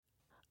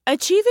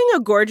Achieving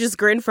a gorgeous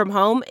grin from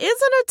home isn't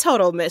a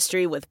total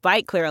mystery with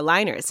Bite Clear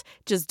aligners.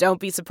 Just don't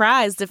be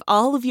surprised if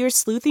all of your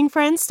sleuthing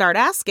friends start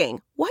asking,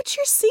 "What's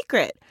your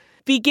secret?"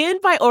 Begin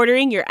by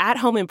ordering your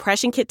at-home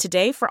impression kit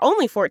today for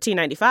only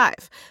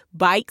 $14.95.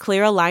 Bite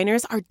Clear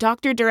aligners are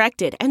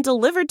doctor-directed and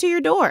delivered to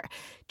your door.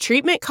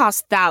 Treatment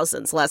costs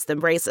thousands less than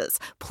braces.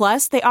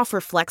 Plus, they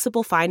offer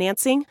flexible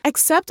financing,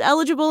 accept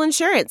eligible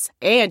insurance,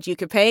 and you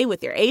can pay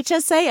with your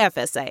HSA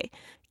FSA.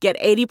 Get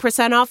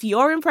 80% off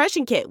your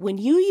impression kit when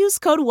you use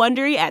code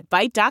WONDERY at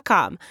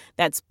Byte.com.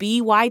 That's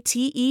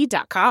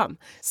BYTE.com.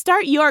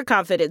 Start your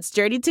confidence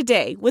journey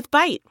today with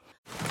Byte.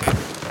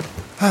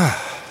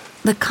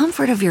 The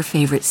comfort of your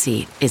favorite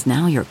seat is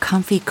now your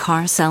comfy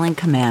car-selling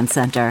command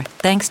center,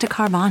 thanks to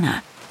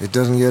Carvana. It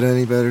doesn't get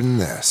any better than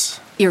this.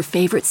 Your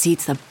favorite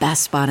seat's the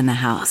best spot in the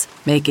house.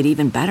 Make it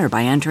even better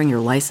by entering your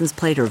license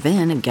plate or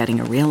VIN and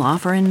getting a real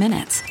offer in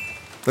minutes.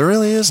 There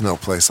really is no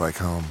place like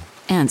home.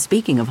 And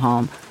speaking of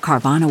home,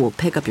 Carvana will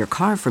pick up your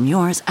car from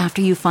yours after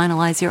you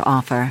finalize your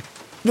offer.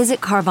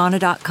 Visit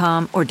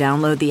Carvana.com or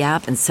download the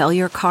app and sell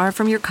your car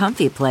from your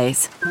comfy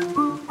place.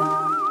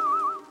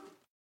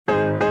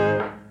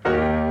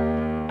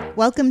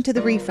 Welcome to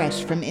The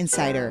Refresh from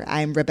Insider.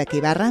 I'm Rebecca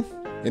Ibarra.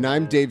 And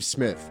I'm Dave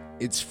Smith.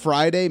 It's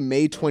Friday,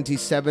 May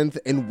 27th,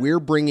 and we're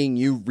bringing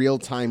you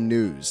real-time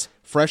news.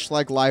 Fresh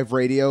like live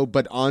radio,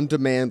 but on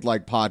demand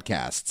like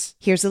podcasts.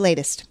 Here's the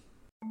latest.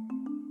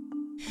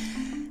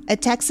 A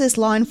Texas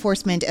law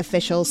enforcement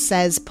official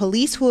says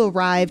police who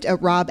arrived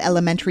at Robb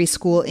Elementary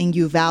School in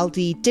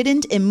Uvalde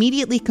didn't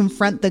immediately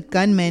confront the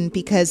gunman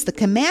because the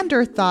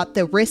commander thought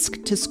the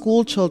risk to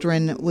school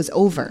children was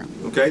over.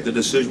 Okay, the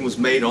decision was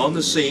made on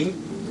the scene.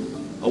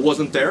 I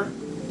wasn't there,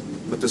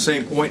 but at the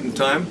same point in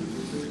time,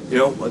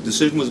 a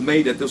decision was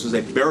made that this was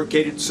a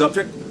barricaded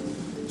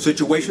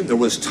situation. There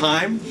was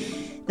time.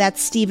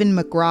 That's Stephen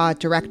McGraw,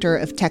 director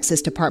of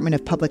Texas Department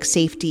of Public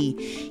Safety.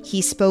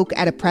 He spoke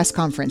at a press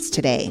conference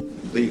today.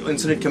 The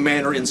incident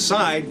commander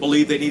inside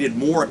believed they needed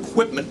more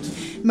equipment.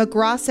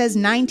 McGraw says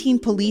 19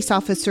 police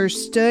officers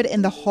stood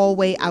in the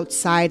hallway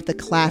outside the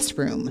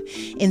classroom.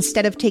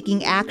 Instead of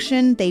taking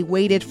action, they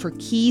waited for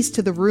keys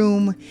to the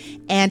room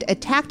and a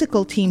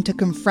tactical team to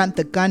confront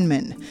the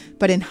gunman.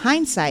 But in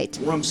hindsight,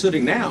 where I'm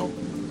sitting now,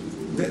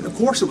 of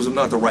course it was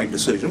not the right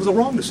decision. It was the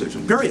wrong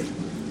decision, period.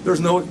 There's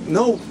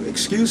no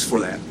excuse for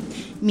that.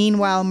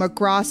 Meanwhile,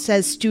 McGraw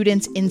says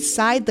students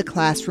inside the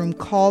classroom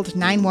called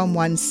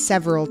 911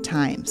 several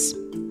times.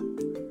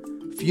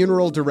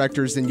 Funeral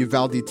directors in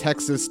Uvalde,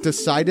 Texas,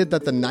 decided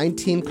that the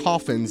 19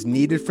 coffins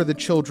needed for the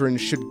children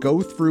should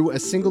go through a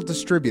single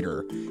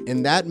distributor,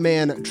 and that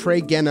man,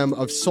 Trey Genham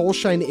of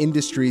Soulshine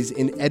Industries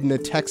in Edna,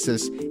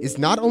 Texas, is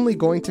not only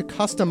going to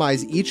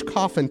customize each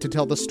coffin to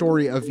tell the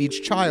story of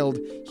each child,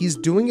 he's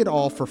doing it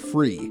all for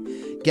free.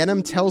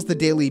 Genham tells the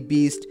Daily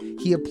Beast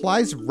he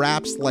applies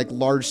wraps like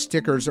large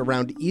stickers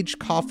around each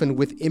coffin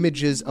with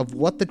images of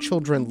what the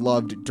children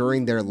loved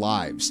during their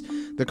lives.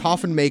 The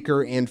coffin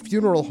maker and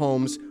funeral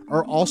homes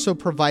are also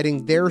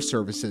providing their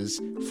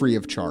services free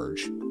of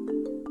charge.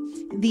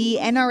 The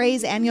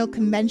NRA's annual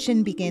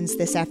convention begins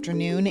this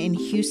afternoon in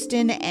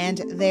Houston, and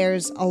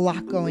there's a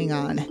lot going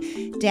on.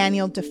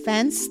 Daniel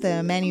Defense,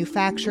 the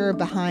manufacturer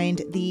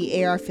behind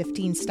the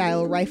AR-15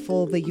 style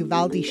rifle the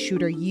Uvalde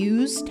shooter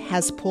used,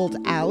 has pulled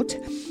out,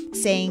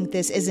 saying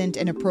this isn't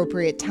an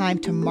appropriate time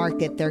to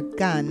market their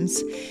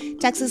guns.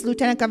 Texas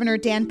Lieutenant Governor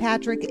Dan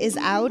Patrick is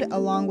out,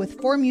 along with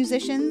 4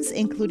 musicians,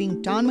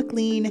 including Don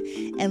McLean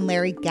and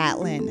Larry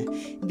Gatlin.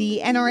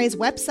 The NRA's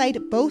website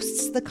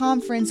boasts the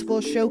conference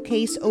will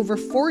showcase over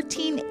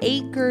 14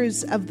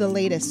 acres of the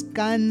latest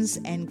guns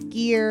and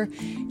gear,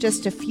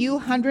 just a few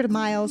hundred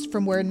miles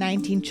from where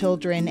 19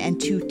 children and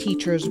 2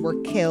 teachers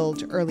were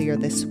killed earlier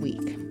this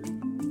week.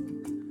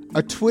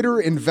 A Twitter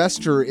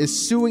investor is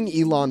suing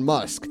Elon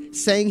Musk,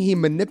 saying he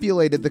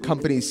manipulated the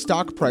company's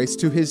stock price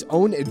to his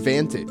own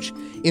advantage.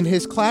 In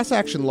his class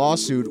action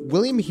lawsuit,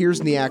 William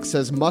Hersniak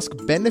says Musk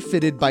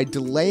benefited by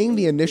delaying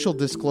the initial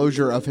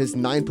disclosure of his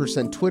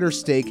 9% Twitter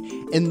stake,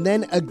 and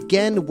then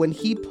again when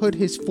he put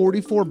his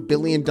 $44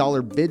 billion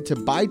bid to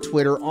buy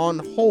Twitter on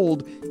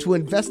hold to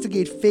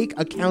investigate fake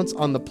accounts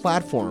on the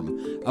platform.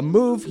 A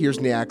move,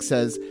 Hersniak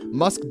says,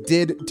 Musk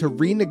did to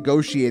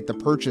renegotiate the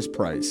purchase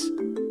price.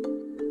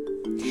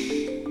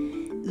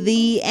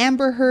 The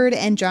Amber Heard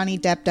and Johnny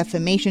Depp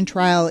defamation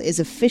trial is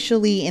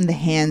officially in the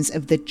hands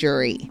of the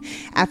jury.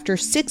 After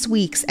 6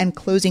 weeks and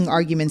closing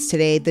arguments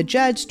today, the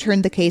judge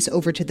turned the case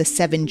over to the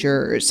 7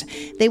 jurors.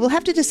 They will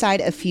have to decide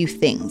a few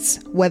things: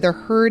 whether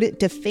Heard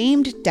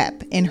defamed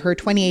Depp in her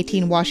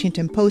 2018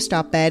 Washington Post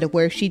op-ed,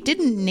 where she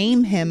didn't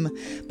name him,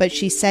 but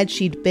she said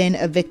she'd been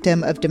a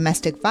victim of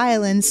domestic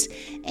violence,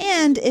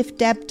 and if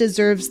Depp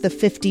deserves the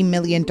 $50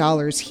 million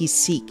he's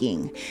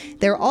seeking.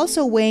 They're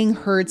also weighing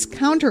Heard's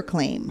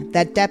counterclaim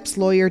that Depp's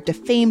lawyer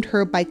defamed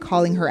her by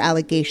calling her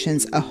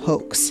allegations a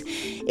hoax.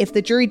 If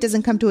the jury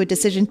doesn't come to a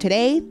decision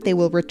today, they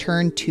will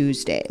return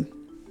Tuesday.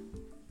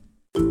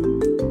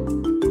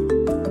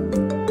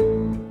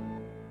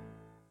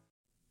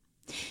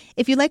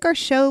 If you like our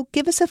show,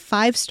 give us a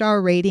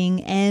 5-star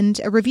rating and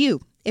a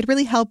review. It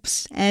really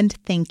helps, and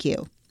thank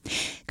you.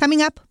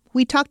 Coming up,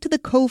 we talked to the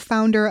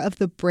co-founder of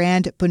the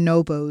brand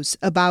Bonobos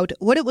about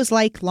what it was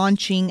like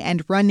launching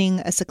and running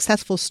a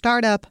successful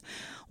startup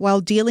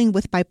while dealing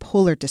with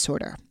bipolar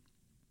disorder.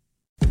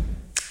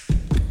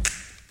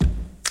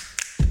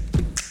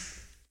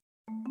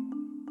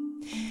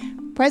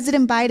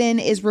 President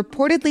Biden is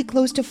reportedly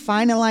close to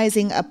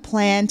finalizing a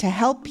plan to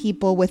help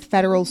people with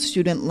federal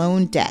student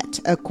loan debt,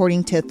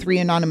 according to 3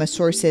 anonymous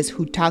sources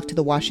who talked to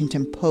the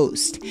Washington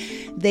Post.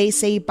 They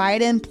say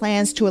Biden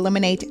plans to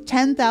eliminate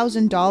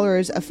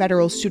 $10,000 of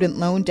federal student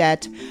loan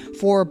debt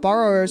for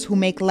borrowers who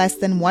make less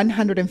than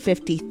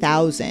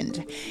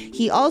 $150,000.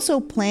 He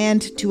also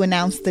planned to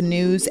announce the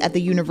news at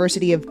the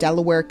University of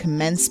Delaware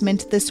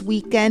commencement this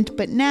weekend,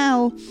 but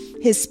now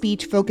his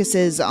speech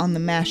focuses on the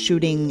mass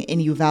shooting in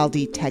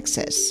Uvalde,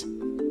 Texas.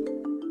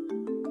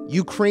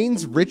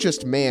 Ukraine's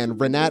richest man,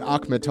 Rinat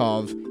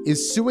Akhmetov,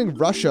 is suing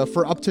Russia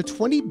for up to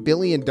 $20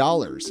 billion.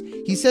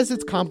 He says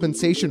it's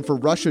compensation for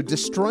Russia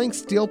destroying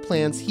steel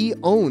plants he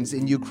owns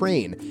in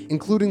Ukraine,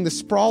 including the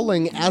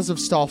sprawling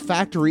Azovstal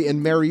factory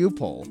in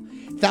Mariupol.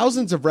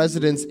 Thousands of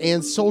residents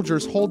and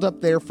soldiers holed up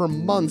there for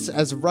months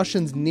as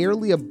Russians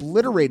nearly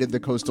obliterated the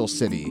coastal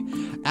city.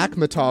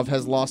 Akhmetov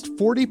has lost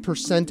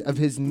 40% of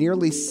his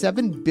nearly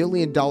 $7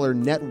 billion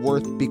net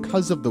worth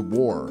because of the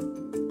war.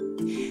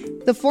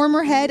 The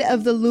former head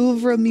of the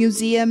Louvre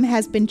Museum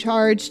has been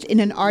charged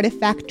in an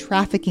artifact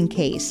trafficking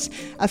case.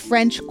 A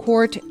French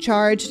court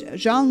charged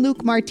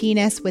Jean-Luc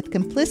Martinez with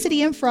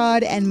complicity in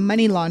fraud and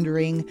money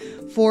laundering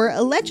for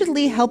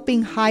allegedly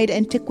helping hide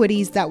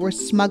antiquities that were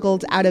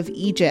smuggled out of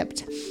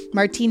Egypt.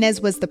 Martinez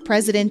was the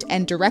president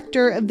and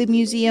director of the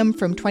museum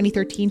from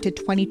 2013 to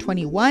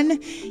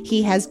 2021.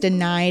 He has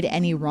denied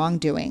any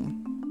wrongdoing.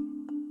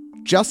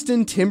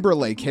 Justin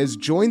Timberlake has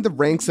joined the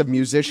ranks of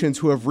musicians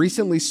who have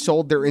recently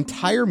sold their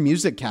entire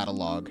music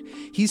catalog.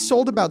 He's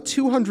sold about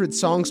 200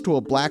 songs to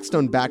a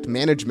Blackstone-backed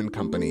management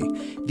company.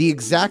 The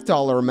exact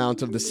dollar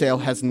amount of the sale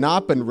has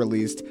not been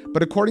released,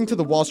 but according to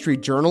the Wall Street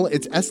Journal,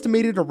 it's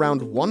estimated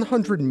around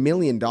 $100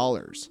 million.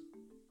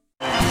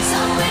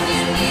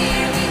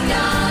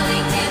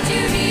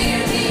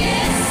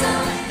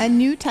 A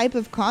new type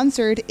of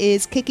concert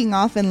is kicking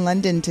off in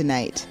London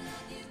tonight.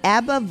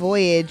 ABBA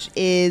Voyage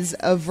is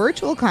a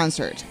virtual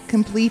concert,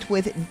 complete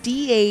with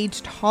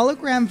de-aged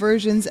hologram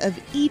versions of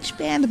each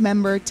band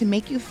member to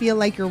make you feel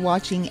like you're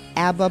watching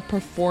ABBA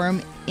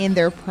perform in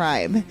their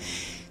prime.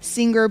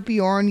 Singer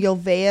Bjorn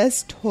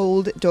Ulvaeus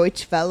told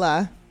Deutsche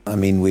Welle, I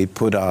mean, we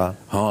put our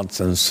hearts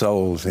and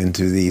souls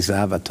into these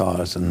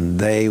avatars, and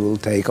they will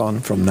take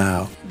on from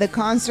now. The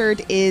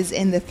concert is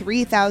in the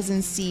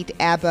 3,000-seat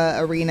ABBA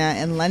Arena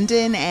in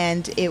London,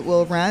 and it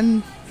will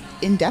run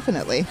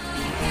indefinitely.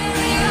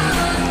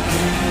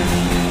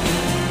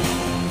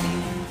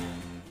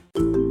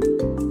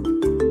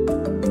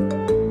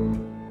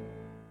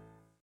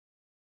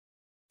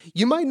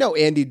 You might know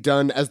Andy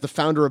Dunn as the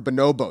founder of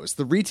Bonobos,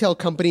 the retail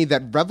company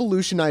that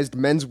revolutionized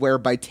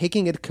menswear by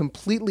taking it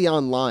completely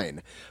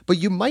online. But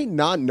you might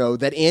not know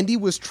that Andy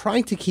was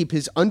trying to keep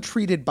his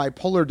untreated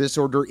bipolar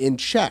disorder in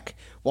check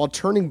while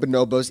turning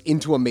Bonobos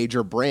into a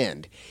major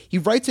brand. He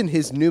writes in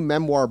his new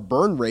memoir,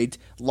 Burn Rate,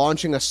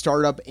 Launching a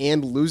Startup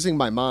and Losing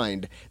My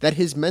Mind, that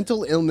his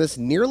mental illness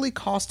nearly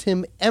cost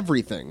him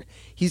everything.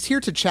 He's here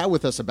to chat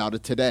with us about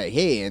it today.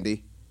 Hey,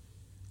 Andy.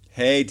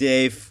 Hey,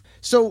 Dave.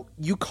 So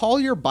you call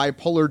your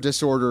bipolar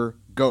disorder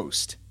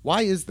ghost.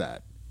 Why is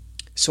that?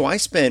 So I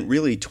spent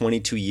really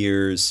 22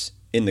 years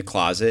in the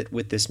closet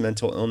with this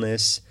mental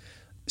illness.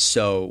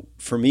 So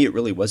for me, it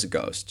really was a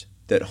ghost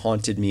that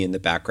haunted me in the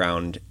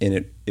background.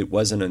 And it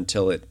wasn't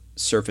until it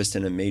resurfaced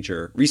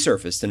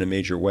in a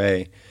major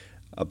way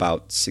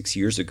about 6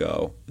 years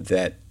ago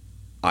that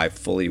I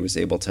fully was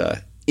able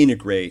to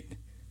integrate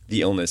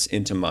the illness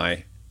into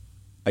my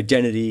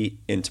identity,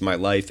 into my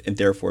life, and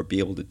therefore be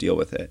able to deal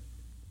with it.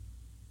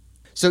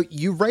 So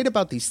you write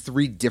about these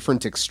 3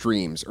 different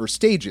extremes or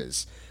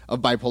stages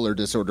of bipolar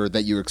disorder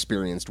that you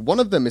experienced.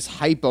 One of them is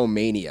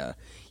hypomania.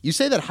 You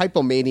say that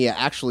hypomania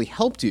actually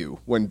helped you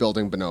when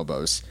building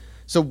Bonobos.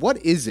 So what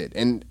is it,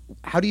 and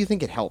how do you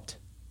think it helped?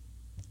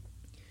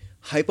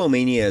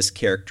 Hypomania is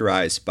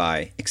characterized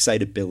by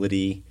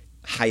excitability,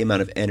 high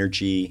amount of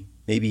energy,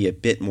 maybe a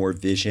bit more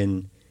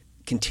vision,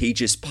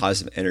 contagious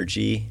positive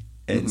energy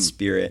and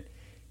spirit.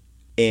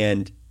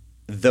 And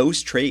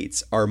those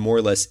traits are more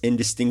or less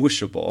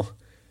indistinguishable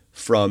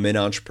from an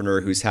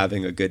entrepreneur who's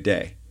having a good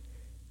day.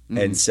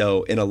 And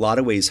so in a lot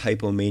of ways,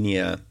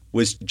 hypomania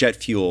was jet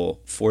fuel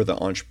for the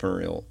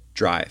entrepreneurial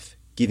drive,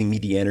 giving me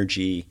the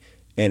energy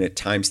and at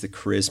times the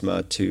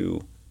charisma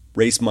to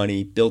raise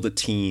money, build a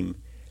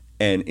team,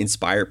 and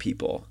inspire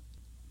people.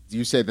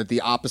 You say that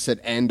the opposite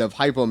end of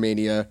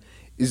hypomania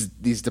is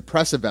these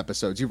depressive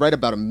episodes. You write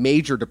about a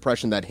major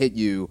depression that hit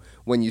you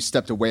when you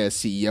stepped away as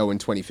CEO in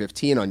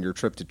 2015 on your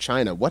trip to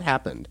China. What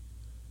happened?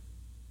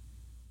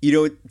 You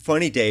know,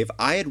 funny, Dave,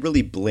 I had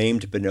really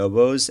blamed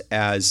Bonobos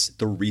as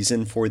the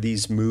reason for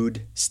these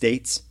mood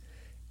states.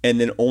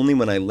 And then only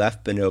when I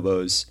left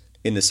Bonobos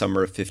in the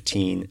summer of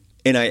 15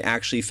 And I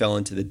actually fell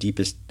into the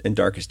deepest and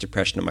darkest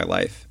depression of my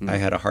life. I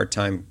had a hard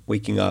time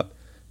waking up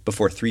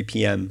before 3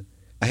 p.m.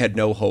 I had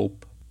no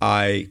hope.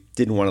 I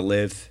didn't want to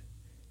live.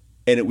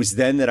 And it was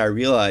then that I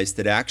realized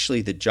that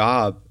actually the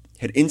job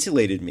had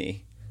insulated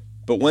me.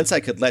 But once I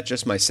could let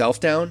just myself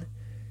down,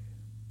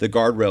 the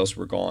guardrails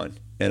were gone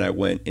and I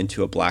went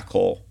into a black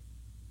hole.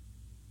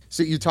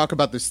 So you talk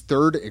about this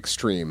third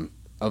extreme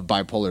of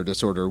bipolar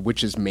disorder,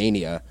 which is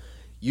mania.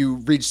 You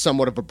reached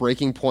somewhat of a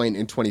breaking point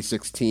in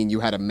 2016. You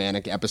had a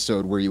manic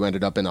episode where you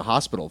ended up in a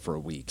hospital for a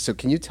week. So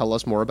can you tell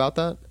us more about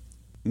that?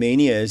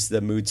 Mania is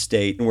the mood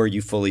state where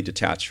you fully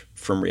detach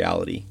from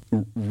reality.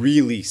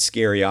 Really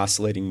scary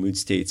oscillating mood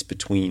states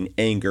between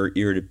anger,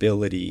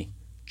 irritability,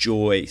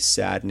 joy,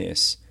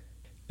 sadness.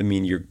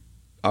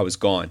 I was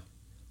gone.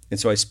 And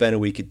so I spent a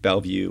week at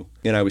Bellevue,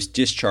 and I was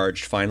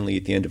discharged finally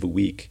at the end of a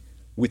week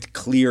with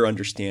clear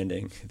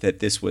understanding that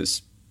this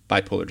was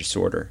bipolar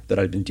disorder that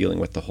I'd been dealing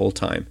with the whole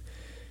time.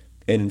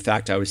 And in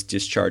fact, I was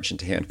discharged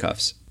into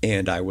handcuffs,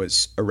 and I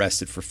was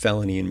arrested for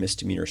felony and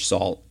misdemeanor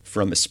assault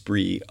from a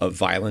spree of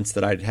violence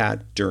that I'd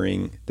had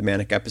during the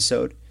manic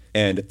episode.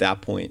 And at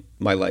that point,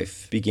 my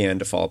life began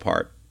to fall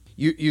apart.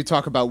 You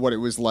talk about what it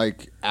was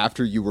like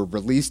after you were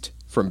released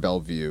from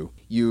Bellevue.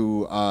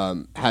 You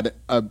had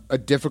a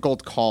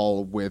difficult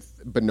call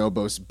with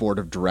Bonobos board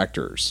of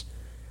directors.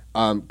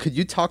 Could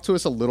you talk to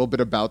us a little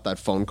bit about that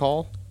phone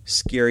call?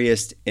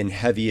 Scariest and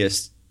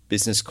heaviest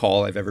business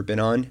call I've ever been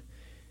on.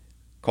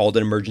 Called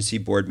an emergency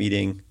board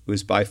meeting. It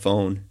was by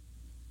phone,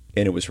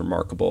 and it was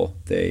remarkable.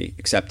 They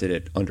accepted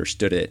it,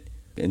 understood it,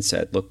 and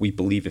said, look, we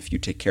believe if you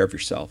take care of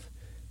yourself,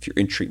 if you're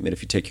in treatment,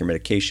 if you take your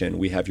medication,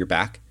 we have your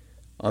back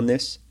on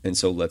this, and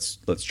so let's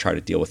try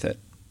to deal with it.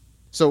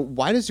 So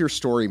why does your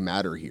story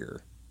matter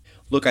here?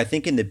 Look, I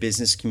think in the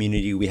business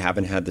community, we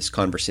haven't had this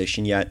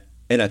conversation yet,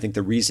 and I think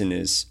the reason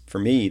is, for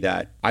me,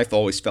 that I've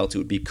always felt it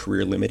would be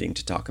career limiting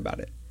to talk about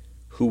it.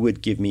 Who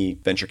would give me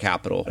venture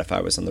capital if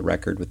I was on the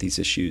record with these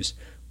issues?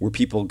 Were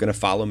people going to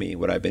follow me?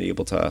 Would I have been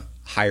able to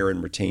hire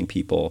and retain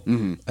people?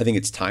 Mm-hmm. I think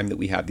it's time that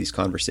we have these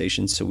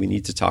conversations, so we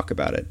need to talk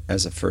about it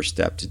as a first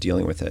step to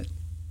dealing with it.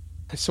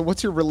 So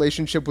what's your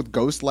relationship with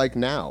Ghost like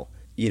now?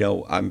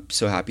 I'm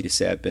so happy to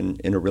say I've been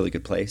in a really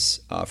good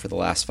place for the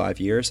last 5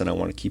 years, and I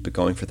want to keep it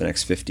going for the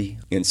next 50.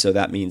 And so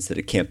that means that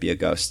it can't be a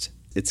ghost.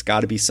 It's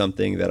got to be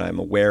something that I'm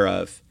aware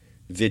of,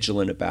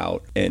 vigilant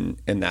about, and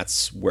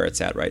that's where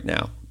it's at right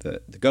now. The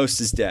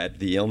ghost is dead.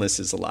 The illness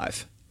is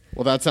alive.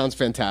 Well, that sounds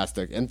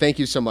fantastic. And thank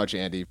you so much,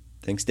 Andy.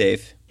 Thanks,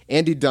 Dave.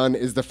 Andy Dunn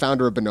is the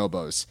founder of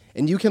Bonobos,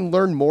 and you can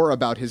learn more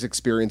about his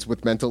experience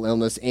with mental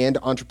illness and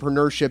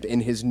entrepreneurship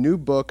in his new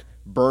book,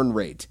 Burn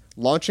Rate,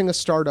 Launching a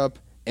Startup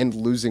and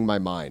Losing My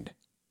Mind.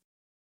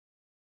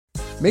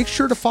 Make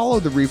sure to follow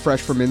The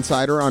Refresh from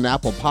Insider on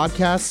Apple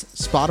Podcasts,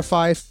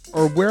 Spotify,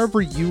 or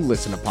wherever you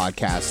listen to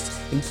podcasts.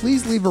 And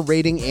please leave a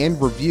rating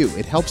and review.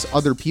 It helps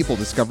other people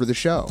discover the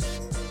show.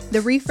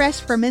 The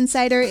Refresh from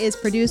Insider is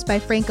produced by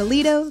Frank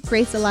Alito,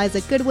 Grace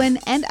Eliza Goodwin,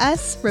 and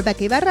us,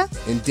 Rebecca Ibarra.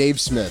 And Dave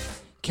Smith.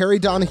 Carrie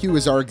Donahue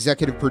is our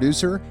executive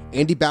producer,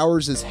 Andy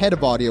Bowers is head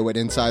of audio at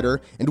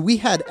Insider, and we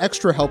had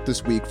extra help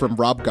this week from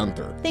Rob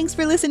Gunther. Thanks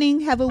for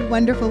listening. Have a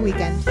wonderful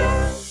weekend.